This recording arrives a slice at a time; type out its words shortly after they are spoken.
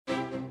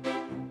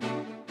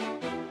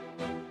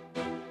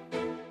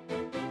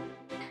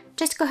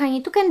Cześć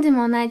kochani, tu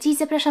Candymona. Dziś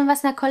zapraszam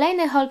Was na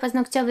kolejny haul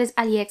paznokciowy z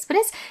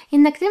Aliexpress,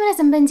 jednak tym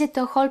razem będzie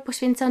to haul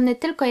poświęcony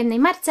tylko jednej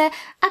marce,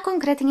 a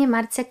konkretnie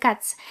marce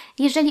KADS.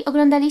 Jeżeli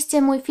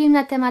oglądaliście mój film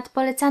na temat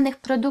polecanych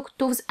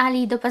produktów z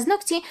Ali do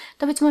paznokci,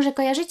 to być może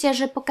kojarzycie,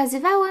 że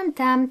pokazywałam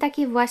tam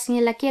takie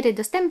właśnie lakiery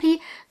do stempli.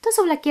 To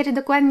są lakiery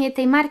dokładnie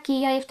tej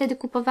marki, ja je wtedy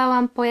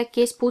kupowałam po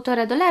jakieś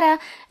 $1,5,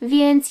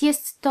 więc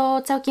jest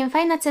to całkiem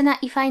fajna cena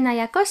i fajna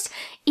jakość.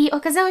 I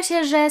okazało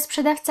się, że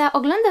sprzedawca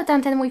oglądał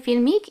tamten mój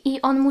filmik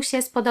i on mu się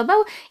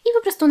spodobał i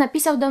po prostu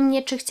napisał do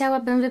mnie, czy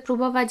chciałabym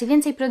wypróbować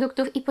więcej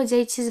produktów i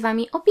podzielić się z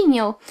Wami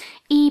opinią.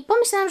 I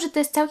pomyślałam, że to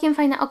jest całkiem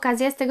fajna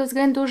okazja z tego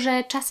względu,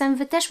 że czasem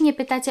Wy też mnie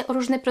pytacie o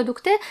różne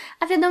produkty,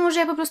 a wiadomo, że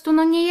ja po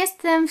prostu nie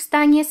jestem w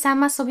stanie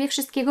sama sobie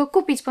wszystkiego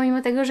kupić,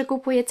 pomimo tego, że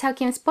kupuję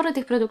całkiem sporo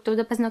tych produktów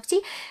do paznokci,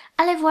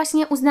 ale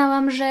właśnie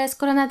uznałam, że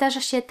skoro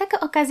nadarza się taka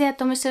okazja,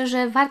 to myślę,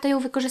 że warto ją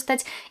wykorzystać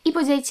i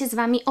podzielić się z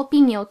Wami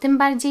opinią. Tym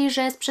bardziej,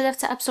 że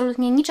sprzedawca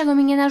absolutnie niczego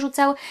mi nie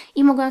narzucał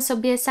i mogłam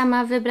sobie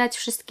sama wybrać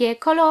wszystkie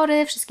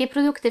kolory, wszystkie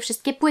produkty,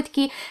 wszystkie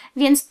płytki,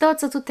 więc to,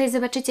 co tutaj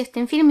zobaczycie w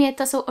tym filmie,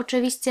 to są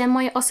oczywiście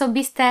moje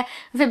osobiste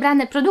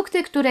wybrane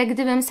produkty, które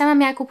gdybym sama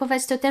miała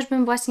kupować, to też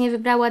bym właśnie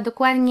wybrała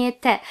dokładnie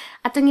te.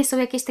 A to nie są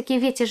jakieś takie,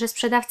 wiecie, że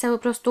sprzedawca po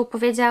prostu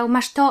powiedział,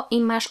 masz to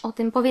i masz o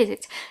tym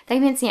powiedzieć.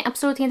 Tak więc nie,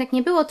 absolutnie tak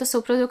nie było. To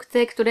są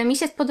produkty, które mi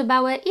się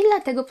spodobały i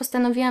dlatego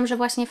postanowiłam, że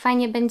właśnie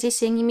fajnie będzie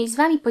się nimi z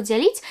Wami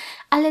podzielić,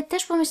 ale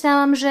też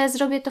pomyślałam, że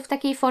zrobię to w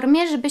takiej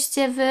formie,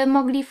 żebyście Wy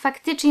mogli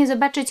faktycznie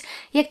zobaczyć,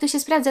 jak to się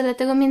sprawdza,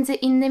 dlatego między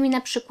innymi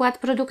na przykład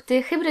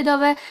produkty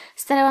hybrydowe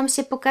starałam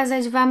się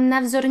pokazać Wam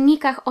na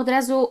wzornikach od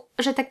razu,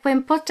 że tak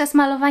powiem, podczas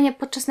malowania,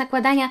 podczas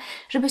nakładania,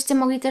 żebyście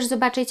mogli też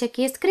zobaczyć,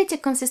 jakie jest krycie,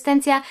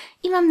 konsystencja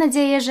i mam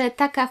nadzieję, że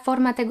taka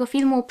forma tego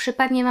filmu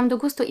przypadnie Wam do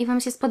gustu i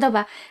Wam się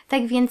spodoba.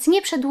 Tak więc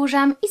nie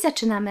przedłużam i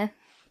zaczynamy.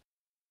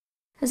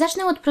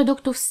 Zacznę od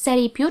produktów z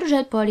serii Pure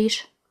Gel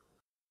Polish.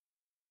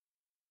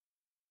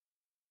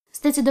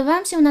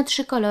 Zdecydowałam się na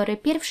 3 kolory.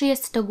 Pierwszy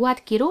jest to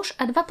gładki róż,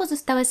 a 2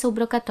 pozostałe są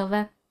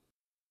brokatowe.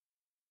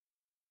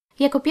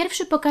 Jako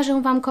pierwszy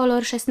pokażę Wam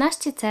kolor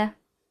 16C.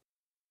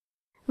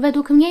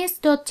 Według mnie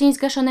jest to odcień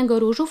zgaszonego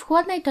różu w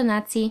chłodnej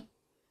tonacji.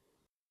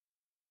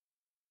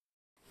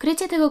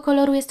 Krycie tego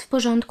koloru jest w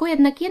porządku,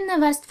 jednak jedna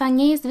warstwa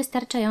nie jest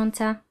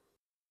wystarczająca.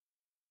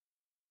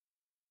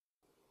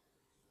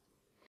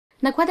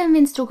 Nakładam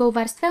więc drugą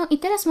warstwę i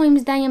teraz moim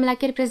zdaniem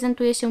lakier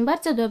prezentuje się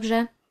bardzo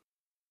dobrze.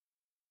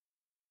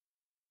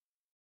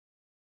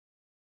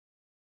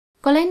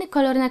 Kolejny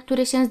kolor, na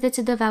który się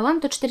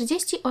zdecydowałam, to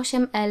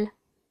 48L.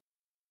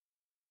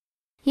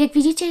 Jak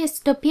widzicie,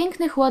 jest to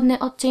piękny, chłodny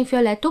odcień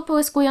fioletu,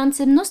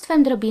 połyskujący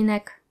mnóstwem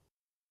drobinek.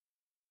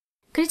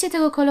 Krycie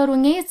tego koloru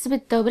nie jest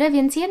zbyt dobre,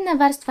 więc jedna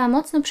warstwa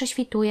mocno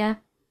prześwituje.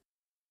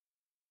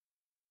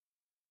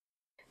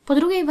 Po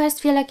drugiej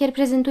warstwie lakier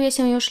prezentuje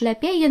się już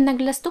lepiej, jednak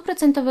dla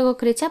 100%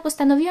 krycia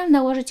postanowiłam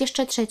nałożyć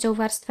jeszcze trzecią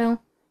warstwę.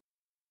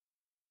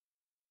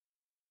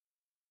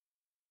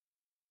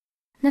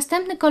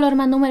 Następny kolor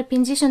ma numer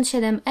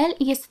 57L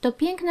i jest to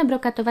piękna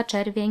brokatowa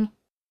czerwień.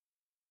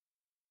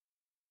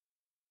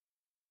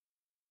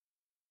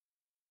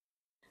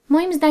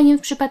 Moim zdaniem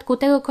w przypadku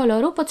tego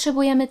koloru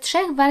potrzebujemy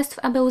 3 warstw,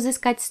 aby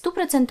uzyskać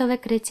 100%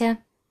 krycie.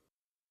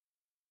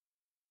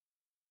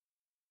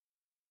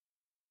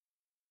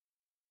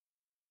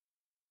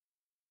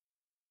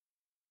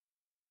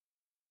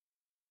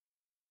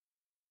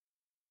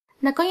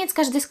 Na koniec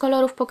każdy z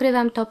kolorów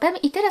pokrywam topem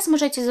i teraz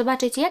możecie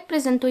zobaczyć, jak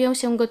prezentują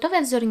się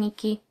gotowe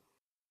wzorniki.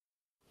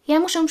 Ja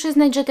muszę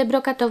przyznać, że te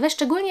brokatowe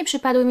szczególnie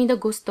przypadły mi do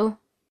gustu.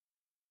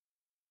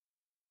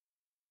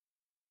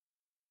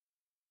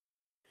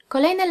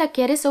 Kolejne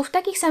lakiery są w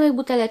takich samych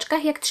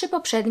buteleczkach jak 3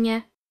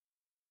 poprzednie.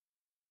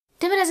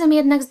 Tym razem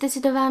jednak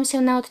zdecydowałam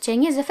się na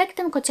odcienie z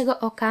efektem kociego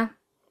oka.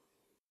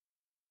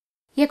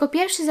 Jako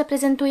pierwszy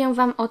zaprezentuję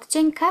Wam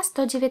odcień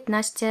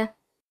K119.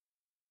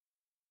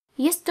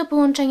 Jest to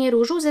połączenie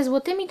różu ze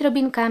złotymi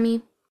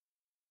drobinkami.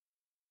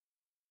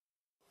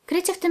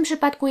 Krycie w tym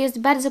przypadku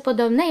jest bardzo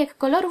podobne jak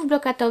kolorów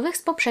brokatowych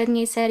z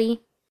poprzedniej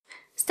serii.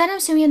 Staram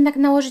się jednak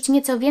nałożyć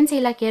nieco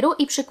więcej lakieru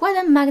i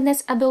przykładam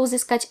magnes, aby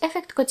uzyskać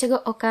efekt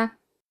kociego oka.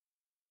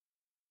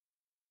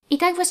 I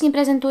tak właśnie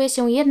prezentuje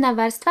się jedna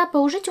warstwa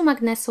po użyciu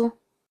magnesu.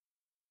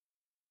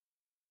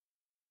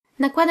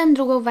 Nakładam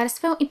drugą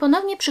warstwę i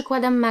ponownie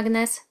przykładam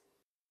magnes.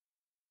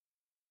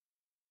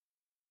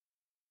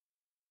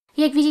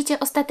 Jak widzicie,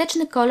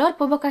 ostateczny kolor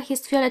po bokach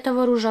jest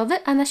fioletowo-różowy,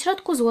 a na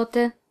środku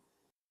złoty.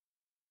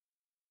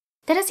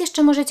 Teraz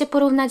jeszcze możecie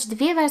porównać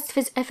 2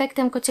 warstwy z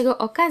efektem kociego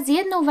oka z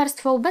jedną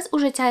warstwą bez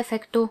użycia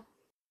efektu.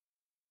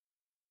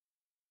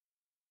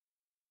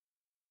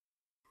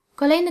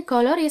 Kolejny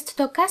kolor jest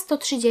to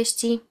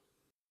K130.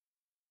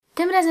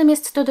 Tym razem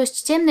jest to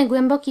dość ciemny,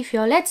 głęboki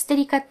fiolet z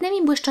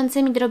delikatnymi,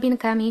 błyszczącymi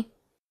drobinkami.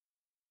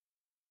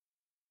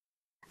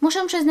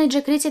 Muszę przyznać,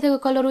 że krycie tego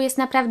koloru jest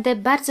naprawdę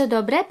bardzo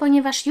dobre,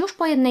 ponieważ już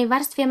po jednej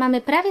warstwie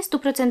mamy prawie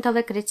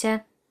 100% krycie.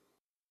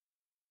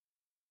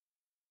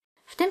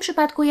 W tym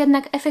przypadku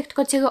jednak efekt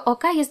kociego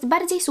oka jest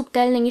bardziej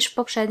subtelny niż w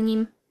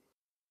poprzednim.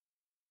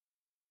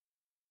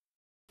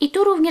 I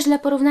tu również dla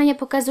porównania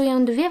pokazuję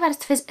dwie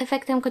warstwy z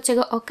efektem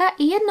kociego oka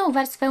i jedną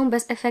warstwę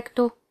bez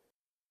efektu.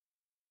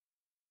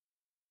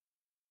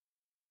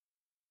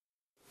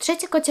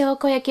 Trzecie kocie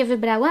oko, jakie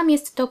wybrałam,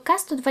 jest to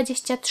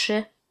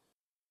K123.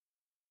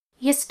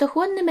 Jest to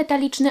chłodny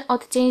metaliczny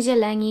odcień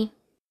zieleni.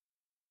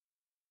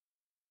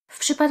 W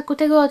przypadku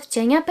tego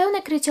odcienia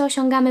pełne krycie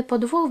osiągamy po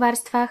dwóch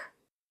warstwach.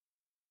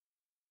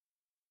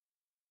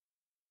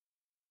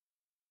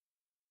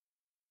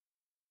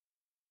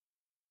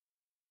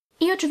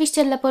 I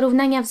oczywiście dla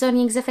porównania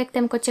wzornik z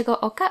efektem kociego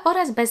oka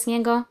oraz bez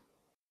niego.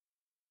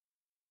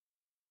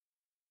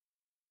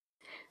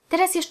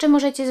 Teraz jeszcze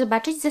możecie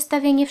zobaczyć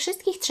zestawienie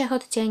wszystkich trzech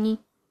odcieni.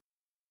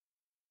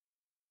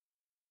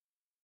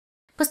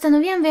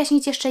 Postanowiłam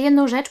wyjaśnić jeszcze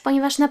jedną rzecz,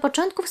 ponieważ na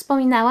początku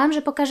wspominałam,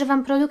 że pokażę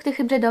Wam produkty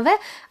hybrydowe,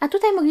 a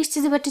tutaj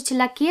mogliście zobaczyć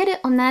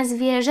lakiery o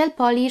nazwie Gel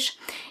Polish.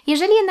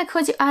 Jeżeli jednak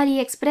chodzi o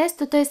Aliexpress,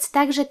 to jest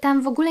tak, że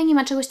tam w ogóle nie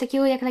ma czegoś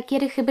takiego jak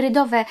lakiery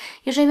hybrydowe.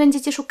 Jeżeli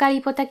będziecie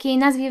szukali po takiej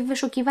nazwie w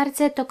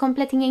wyszukiwarce, to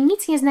kompletnie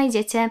nic nie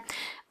znajdziecie.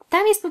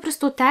 Tam jest po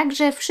prostu tak,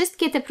 że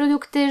wszystkie te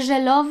produkty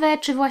żelowe,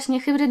 czy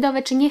właśnie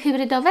hybrydowe, czy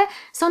niehybrydowe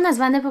są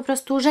nazwane po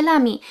prostu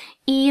żelami.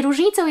 I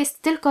różnicą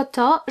jest tylko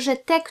to, że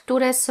te,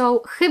 które są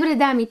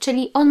hybrydami,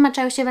 czyli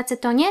odmaczają się w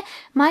acetonie,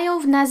 mają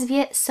w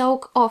nazwie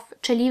soak off,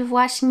 czyli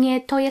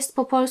właśnie to jest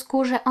po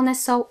polsku, że one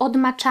są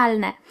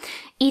odmaczalne.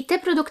 I te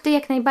produkty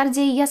jak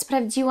najbardziej ja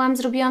sprawdziłam,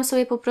 zrobiłam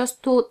sobie po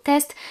prostu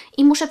test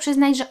i muszę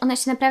przyznać, że one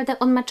się naprawdę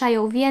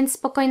odmaczają, więc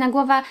spokojna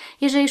głowa,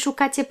 jeżeli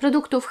szukacie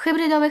produktów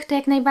hybrydowych, to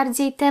jak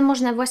najbardziej te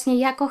można właśnie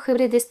jako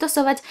hybrydy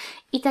stosować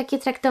i takie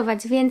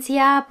traktować, więc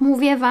ja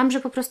mówię Wam, że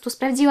po prostu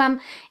sprawdziłam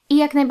i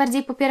jak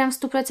najbardziej popieram w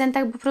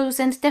 100%, bo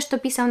producent też to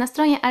pisał na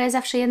stronie, ale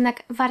zawsze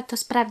jednak warto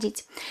sprawdzić.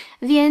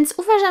 Więc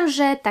uważam,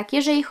 że tak,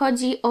 jeżeli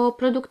chodzi o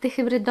produkty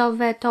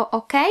hybrydowe, to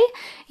ok.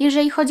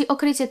 Jeżeli chodzi o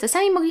krycie, to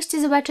sami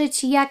mogliście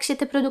zobaczyć, jak się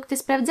te produkty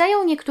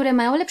sprawdzają. Niektóre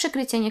mają lepsze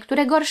krycie,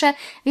 niektóre gorsze,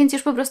 więc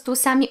już po prostu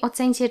sami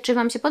ocencie, czy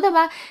Wam się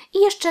podoba. I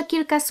jeszcze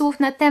kilka słów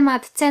na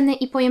temat ceny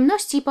i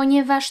pojemności,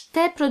 ponieważ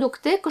te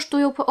produkty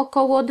kosztują po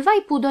około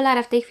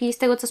 $2,5 w tej chwili, z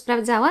tego co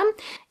sprawdzałam.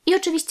 I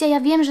oczywiście ja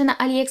wiem, że na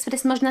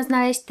Aliexpress można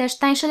znaleźć też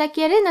tańsze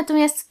lakiery,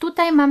 natomiast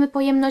tutaj mamy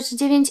pojemność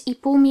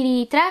 9,5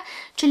 ml,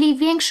 czyli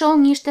większą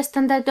niż te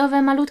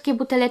standardowe malutkie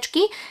buteleczki.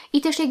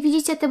 I też jak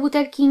widzicie, te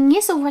butelki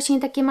nie są właśnie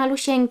takie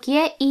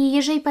malusieńkie i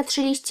jeżeli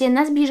patrzyliście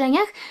na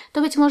zbliżeniach,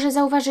 to być może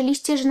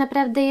zauważyliście, że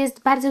naprawdę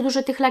jest bardzo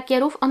dużo tych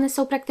lakierów, one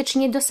są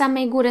praktycznie do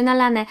samej góry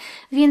nalane,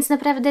 więc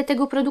naprawdę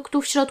tego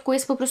produktu w środku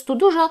jest po prostu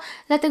dużo,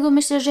 dlatego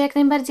myślę, że jak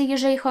najbardziej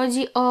jeżeli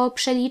chodzi o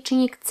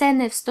przelicznik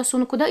ceny w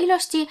stosunku do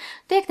ilości,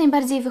 to jak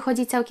najbardziej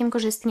wychodzi całkiem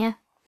korzystnie.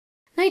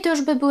 No i to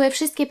już by były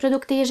wszystkie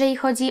produkty, jeżeli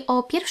chodzi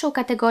o pierwszą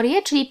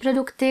kategorię, czyli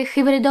produkty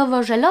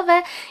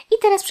hybrydowo-żelowe i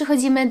teraz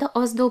przechodzimy do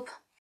ozdób.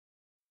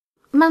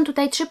 Mam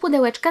tutaj 3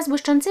 pudełeczka z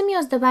błyszczącymi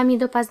ozdobami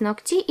do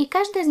paznokci i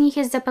każde z nich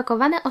jest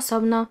zapakowane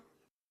osobno.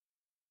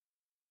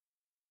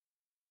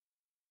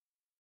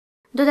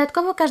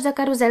 Dodatkowo każda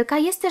karuzelka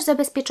jest też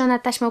zabezpieczona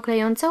taśmą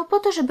klejącą po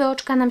to, żeby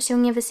oczka nam się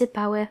nie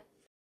wysypały.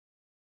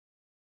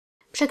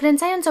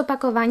 Przekręcając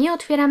opakowanie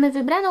otwieramy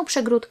wybraną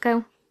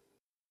przegródkę.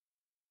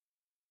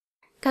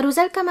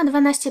 Karuzelka ma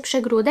 12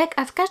 przegródek,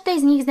 a w każdej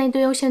z nich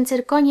znajdują się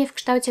cyrkonie w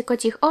kształcie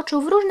kocich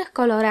oczu w różnych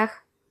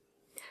kolorach.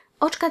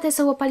 Oczka te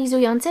są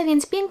opalizujące,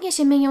 więc pięknie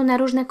się mienią na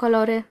różne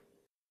kolory.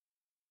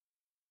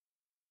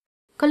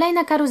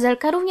 Kolejna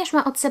karuzelka również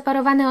ma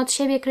odseparowane od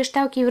siebie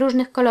kryształki w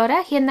różnych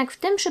kolorach, jednak w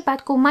tym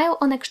przypadku mają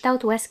one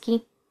kształt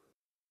łezki.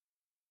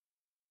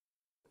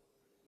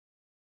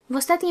 W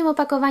ostatnim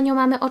opakowaniu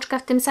mamy oczka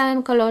w tym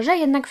samym kolorze,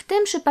 jednak w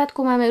tym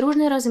przypadku mamy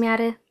różne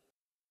rozmiary.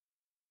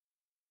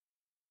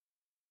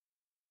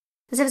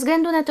 Ze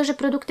względu na to, że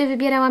produkty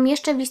wybierałam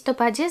jeszcze w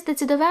listopadzie,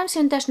 zdecydowałam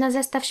się też na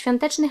zestaw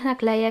świątecznych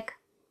naklejek.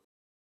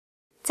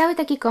 Cały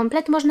taki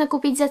komplet można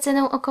kupić za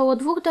cenę około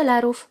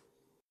 $2.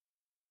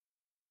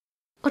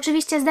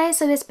 Oczywiście zdaję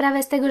sobie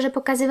sprawę z tego, że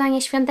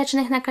pokazywanie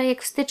świątecznych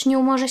naklejek w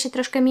styczniu może się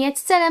troszkę mijać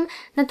z celem,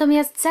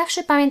 natomiast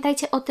zawsze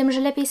pamiętajcie o tym,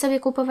 że lepiej sobie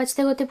kupować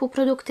tego typu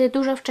produkty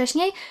dużo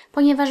wcześniej,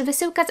 ponieważ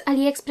wysyłka z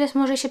AliExpress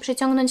może się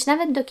przeciągnąć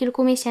nawet do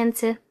kilku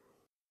miesięcy.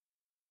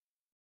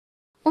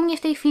 U mnie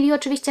w tej chwili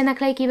oczywiście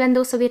naklejki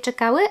będą sobie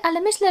czekały,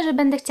 ale myślę, że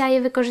będę chciała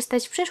je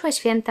wykorzystać w przyszłe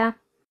święta.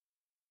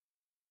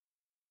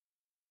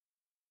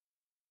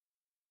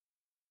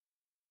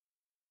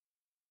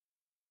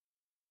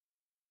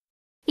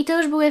 I to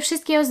już były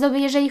wszystkie ozdoby,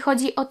 jeżeli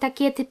chodzi o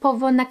takie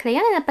typowo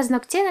naklejane na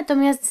paznokcie,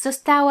 natomiast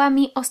została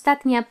mi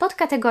ostatnia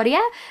podkategoria,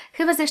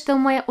 chyba zresztą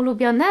moja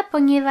ulubiona,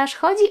 ponieważ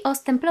chodzi o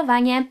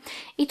stemplowanie.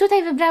 I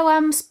tutaj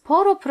wybrałam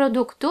sporo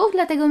produktów,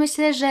 dlatego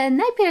myślę, że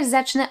najpierw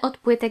zacznę od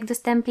płytek do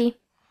stempli.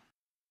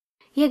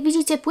 Jak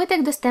widzicie,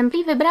 płytek do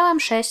stempli wybrałam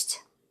 6.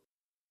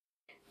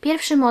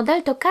 Pierwszy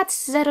model to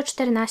KADS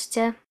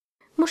 014.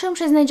 Muszę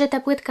przyznać, że ta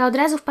płytka od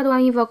razu wpadła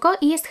mi w oko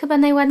i jest chyba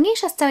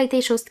najładniejsza z całej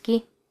tej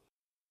szóstki.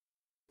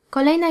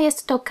 Kolejna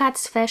jest to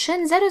KADS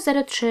Fashion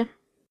 003.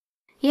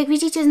 Jak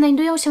widzicie,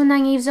 znajdują się na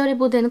niej wzory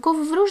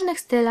budynków w różnych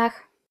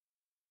stylach.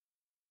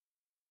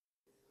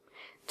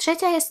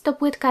 Trzecia jest to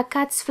płytka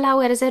KADS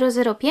Flower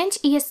 005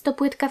 i jest to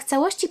płytka w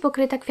całości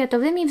pokryta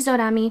kwiatowymi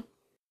wzorami.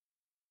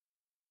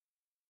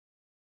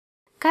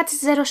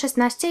 KADS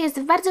 016 jest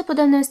w bardzo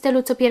podobnym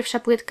stylu co pierwsza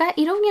płytka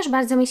i również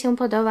bardzo mi się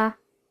podoba.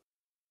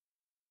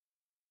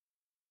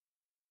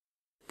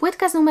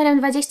 Płytka z numerem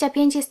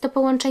 25 jest to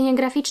połączenie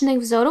graficznych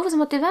wzorów z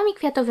motywami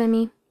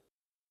kwiatowymi.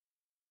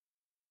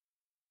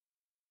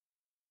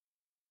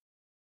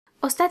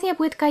 Ostatnia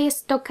płytka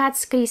jest to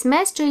KADS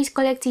Christmas, czyli z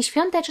kolekcji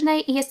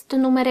świątecznej i jest to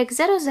numerek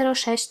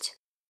 006.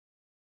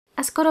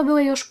 A skoro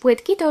były już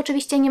płytki, to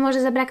oczywiście nie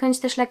może zabraknąć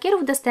też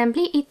lakierów do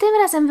stempli i tym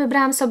razem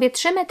wybrałam sobie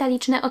 3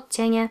 metaliczne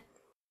odcienie.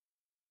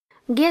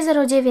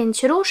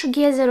 G09 Róż,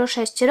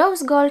 G06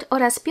 Rose Gold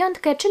oraz 5,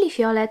 czyli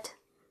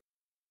fiolet.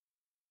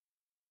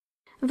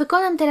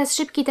 Wykonam teraz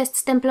szybki test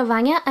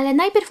stemplowania, ale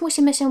najpierw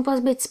musimy się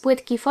pozbyć z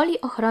płytki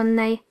folii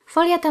ochronnej.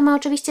 Folia ta ma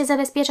oczywiście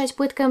zabezpieczać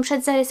płytkę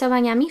przed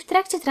zarysowaniami w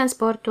trakcie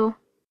transportu.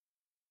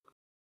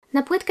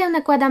 Na płytkę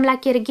nakładam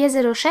lakier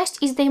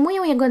G06 i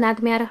zdejmuję jego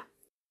nadmiar.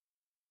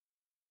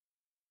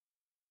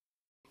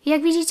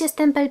 Jak widzicie,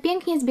 stempel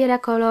pięknie zbiera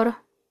kolor.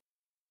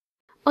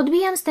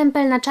 Odbijam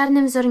stempel na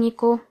czarnym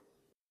wzorniku.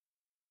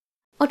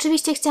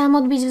 Oczywiście chciałam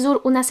odbić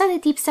wzór u nasady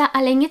tipsa,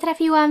 ale nie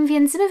trafiłam,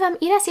 więc zmywam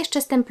i raz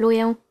jeszcze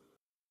stempluję.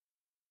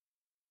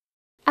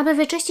 Aby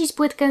wyczyścić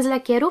płytkę z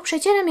lakieru,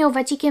 przecieram ją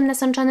wacikiem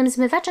nasączonym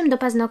zmywaczem do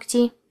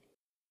paznokci.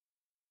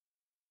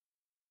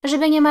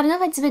 Żeby nie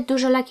marnować zbyt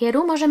dużo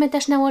lakieru, możemy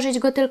też nałożyć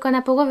go tylko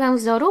na połowę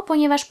wzoru,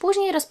 ponieważ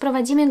później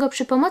rozprowadzimy go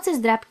przy pomocy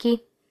zdrabki.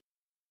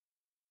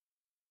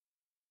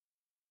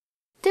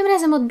 Tym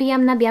razem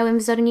odbijam na białym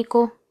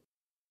wzorniku.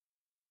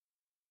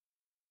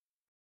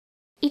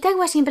 I tak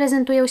właśnie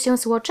prezentują się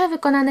swatche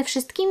wykonane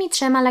wszystkimi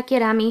 3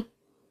 lakierami.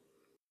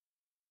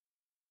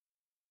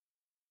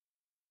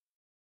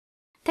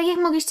 Tak jak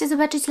mogliście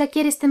zobaczyć,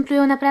 lakiery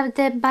stemplują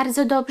naprawdę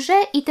bardzo dobrze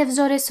i te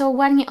wzory są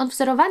ładnie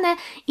odwzorowane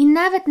i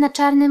nawet na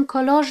czarnym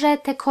kolorze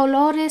te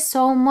kolory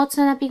są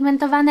mocno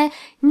napigmentowane,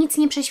 nic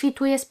nie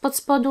prześwituje spod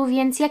spodu,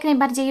 więc jak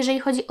najbardziej jeżeli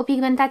chodzi o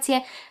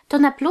pigmentację to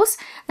na plus.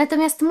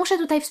 Natomiast muszę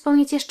tutaj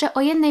wspomnieć jeszcze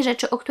o jednej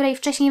rzeczy, o której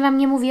wcześniej Wam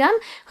nie mówiłam,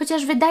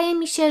 chociaż wydaje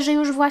mi się, że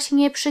już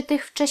właśnie przy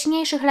tych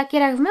wcześniejszych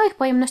lakierach w małych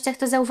pojemnościach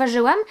to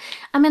zauważyłam,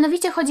 a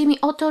mianowicie chodzi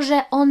mi o to,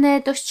 że one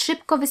dość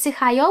szybko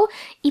wysychają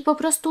i po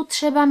prostu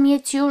trzeba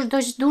mieć już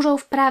dość dużą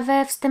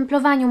wprawę w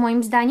stemplowaniu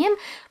moim zdaniem,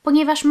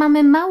 ponieważ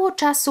mamy mało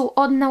czasu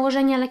od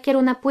nałożenia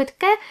lakieru na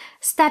płytkę,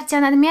 starcia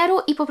nadmiaru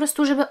i po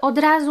prostu, żeby od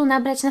razu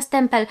nabrać na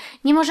stempel.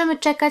 Nie możemy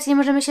czekać, nie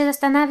możemy się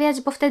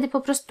zastanawiać, bo wtedy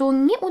po prostu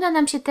nie uda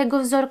nam się tego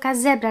wzorka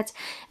zebrać.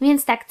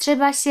 Więc tak,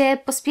 trzeba się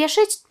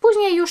pospieszyć.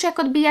 Później już jak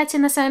odbijacie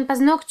na samym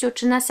paznokciu,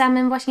 czy na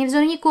samym właśnie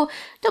wzorniku,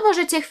 to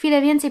możecie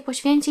chwilę więcej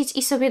poświęcić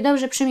i sobie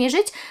dobrze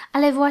przymierzyć,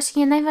 ale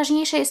właśnie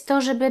najważniejsze jest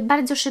to, żeby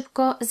bardzo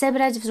szybko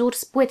zebrać wzór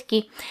z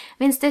płytki.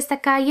 Więc to jest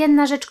taka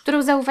jedna rzecz,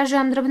 którą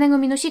zauważyłam, drobnego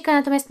minusika,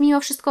 natomiast mimo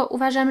wszystko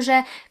uważam,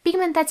 że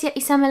pigmentacja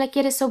i same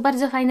lakiery są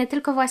bardzo fajne,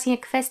 tylko właśnie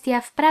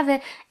kwestia wprawy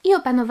i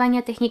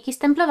opanowania techniki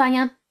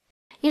stemplowania.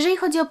 Jeżeli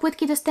chodzi o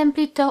płytki do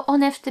stempli, to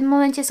one w tym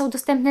momencie są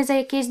dostępne za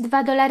jakieś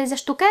 $2 za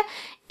sztukę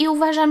i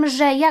uważam,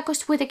 że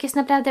jakość płytek jest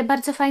naprawdę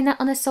bardzo fajna,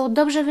 one są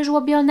dobrze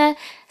wyżłobione,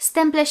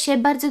 stemple się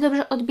bardzo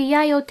dobrze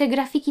odbijają, te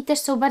grafiki też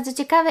są bardzo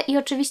ciekawe i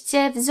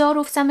oczywiście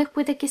wzorów samych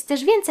płytek jest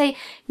też więcej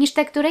niż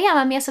te, które ja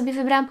mam. Ja sobie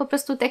wybrałam po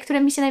prostu te,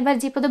 które mi się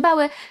najbardziej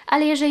podobały,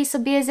 ale jeżeli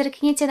sobie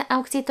zerkniecie na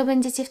aukcję, to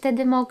będziecie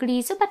wtedy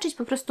mogli zobaczyć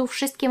po prostu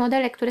wszystkie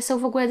modele, które są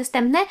w ogóle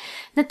dostępne.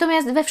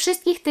 Natomiast we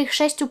wszystkich tych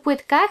 6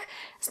 płytkach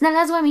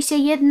znalazła mi się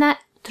jedna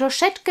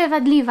troszeczkę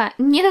wadliwa,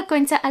 nie do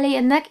końca, ale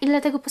jednak i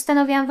dlatego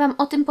postanowiłam Wam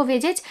o tym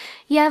powiedzieć.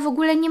 Ja w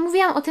ogóle nie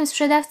mówiłam o tym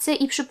sprzedawcy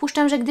i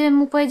przypuszczam, że gdybym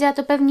mu powiedziała,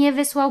 to pewnie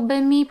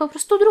wysłałby mi po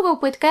prostu drugą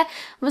płytkę,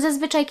 bo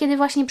zazwyczaj kiedy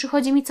właśnie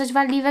przychodzi mi coś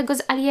wadliwego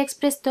z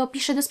Aliexpress, to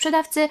piszę do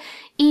sprzedawcy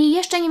i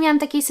jeszcze nie miałam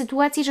takiej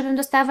sytuacji, żebym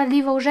dostała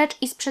wadliwą rzecz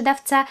i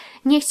sprzedawca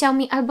nie chciał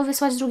mi albo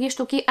wysłać drugiej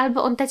sztuki,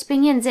 albo oddać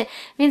pieniędzy,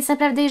 więc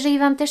naprawdę jeżeli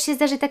Wam też się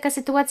zdarzy taka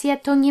sytuacja,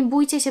 to nie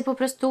bójcie się po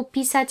prostu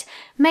pisać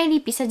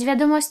maili, pisać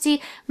wiadomości.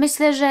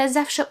 Myślę, że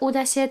zawsze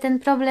uda się ten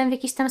problem w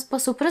jakiś tam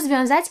sposób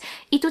rozwiązać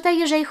i tutaj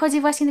jeżeli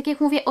chodzi właśnie, tak jak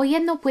mówię, o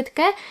jedną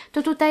płytkę,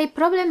 to tutaj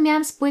problem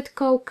miałam z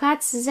płytką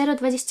KADS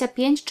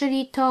 025,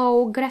 czyli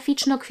tą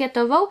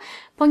graficzno-kwiatową,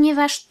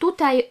 ponieważ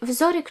tutaj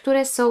wzory,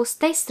 które są z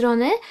tej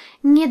strony,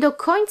 nie do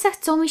końca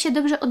chcą mi się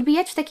dobrze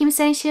odbijać w takim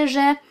sensie,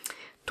 że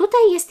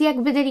tutaj jest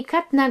jakby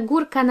delikatna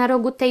górka na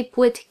rogu tej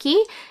płytki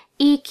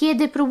i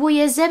kiedy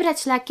próbuję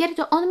zebrać lakier,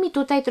 to on mi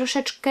tutaj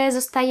troszeczkę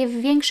zostaje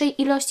w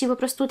większej ilości, po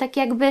prostu tak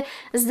jakby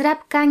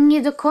zdrabka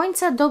nie do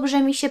końca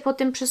dobrze mi się po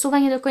tym przesuwa,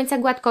 nie do końca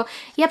gładko.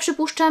 Ja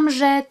przypuszczam,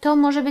 że to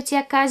może być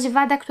jakaś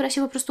wada, która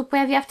się po prostu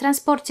pojawiła w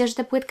transporcie, że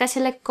ta płytka się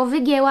lekko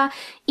wygięła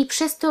i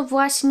przez to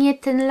właśnie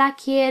ten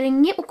lakier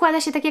nie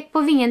układa się tak jak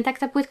powinien, tak?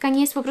 Ta płytka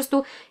nie jest po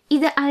prostu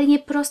idealnie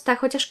prosta,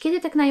 chociaż kiedy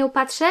tak na nią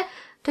patrzę,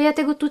 to ja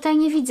tego tutaj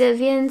nie widzę,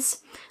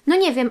 więc no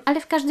nie wiem, ale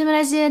w każdym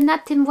razie na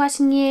tym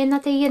właśnie, na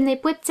tej jednej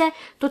płytce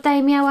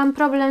tutaj miałam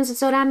problem z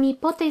wzorami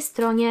po tej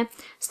stronie.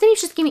 Z tymi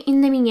wszystkimi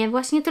innymi nie,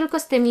 właśnie tylko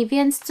z tymi,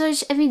 więc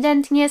coś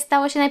ewidentnie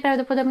stało się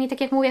najprawdopodobniej,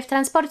 tak jak mówię, w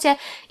transporcie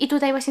i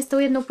tutaj właśnie z tą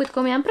jedną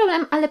płytką miałam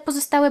problem, ale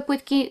pozostałe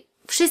płytki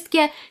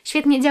wszystkie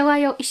świetnie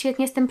działają i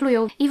świetnie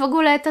stemplują. I w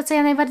ogóle to, co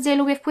ja najbardziej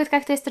lubię w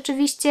płytkach, to jest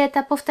oczywiście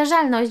ta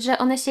powtarzalność, że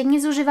one się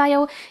nie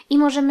zużywają i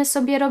możemy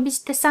sobie robić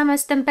te same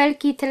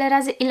stempelki tyle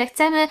razy, ile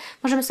chcemy.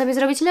 Możemy sobie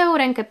zrobić lewą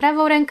rękę,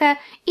 prawą rękę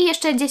i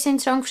jeszcze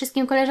 10 rąk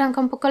wszystkim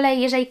koleżankom po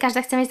kolei, jeżeli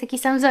każda chce mieć taki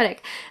sam wzorek.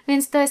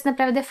 Więc to jest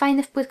naprawdę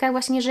fajne w płytkach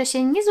właśnie, że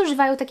się nie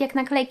zużywają tak jak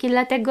naklejki,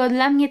 dlatego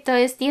dla mnie to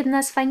jest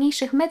jedna z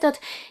fajniejszych metod,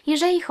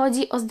 jeżeli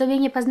chodzi o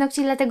zdobienie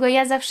paznokci, dlatego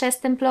ja zawsze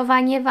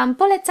stemplowanie Wam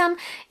polecam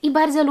i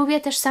bardzo lubię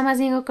też sama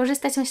z niego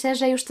korzystać. Myślę,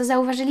 że już to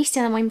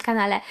zauważyliście na moim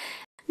kanale.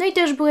 No i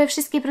to już były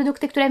wszystkie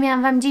produkty, które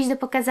miałam Wam dziś do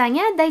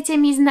pokazania. Dajcie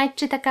mi znać,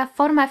 czy taka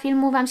forma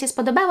filmu Wam się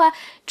spodobała,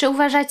 czy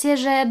uważacie,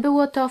 że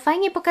było to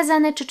fajnie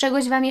pokazane, czy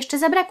czegoś Wam jeszcze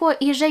zabrakło.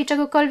 Jeżeli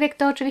czegokolwiek,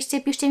 to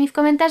oczywiście piszcie mi w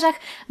komentarzach,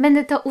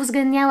 będę to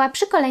uwzględniała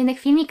przy kolejnych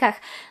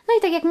filmikach. No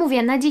i tak jak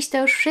mówię, na dziś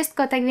to już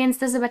wszystko, tak więc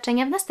do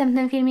zobaczenia w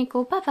następnym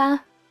filmiku. Pa,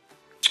 pa!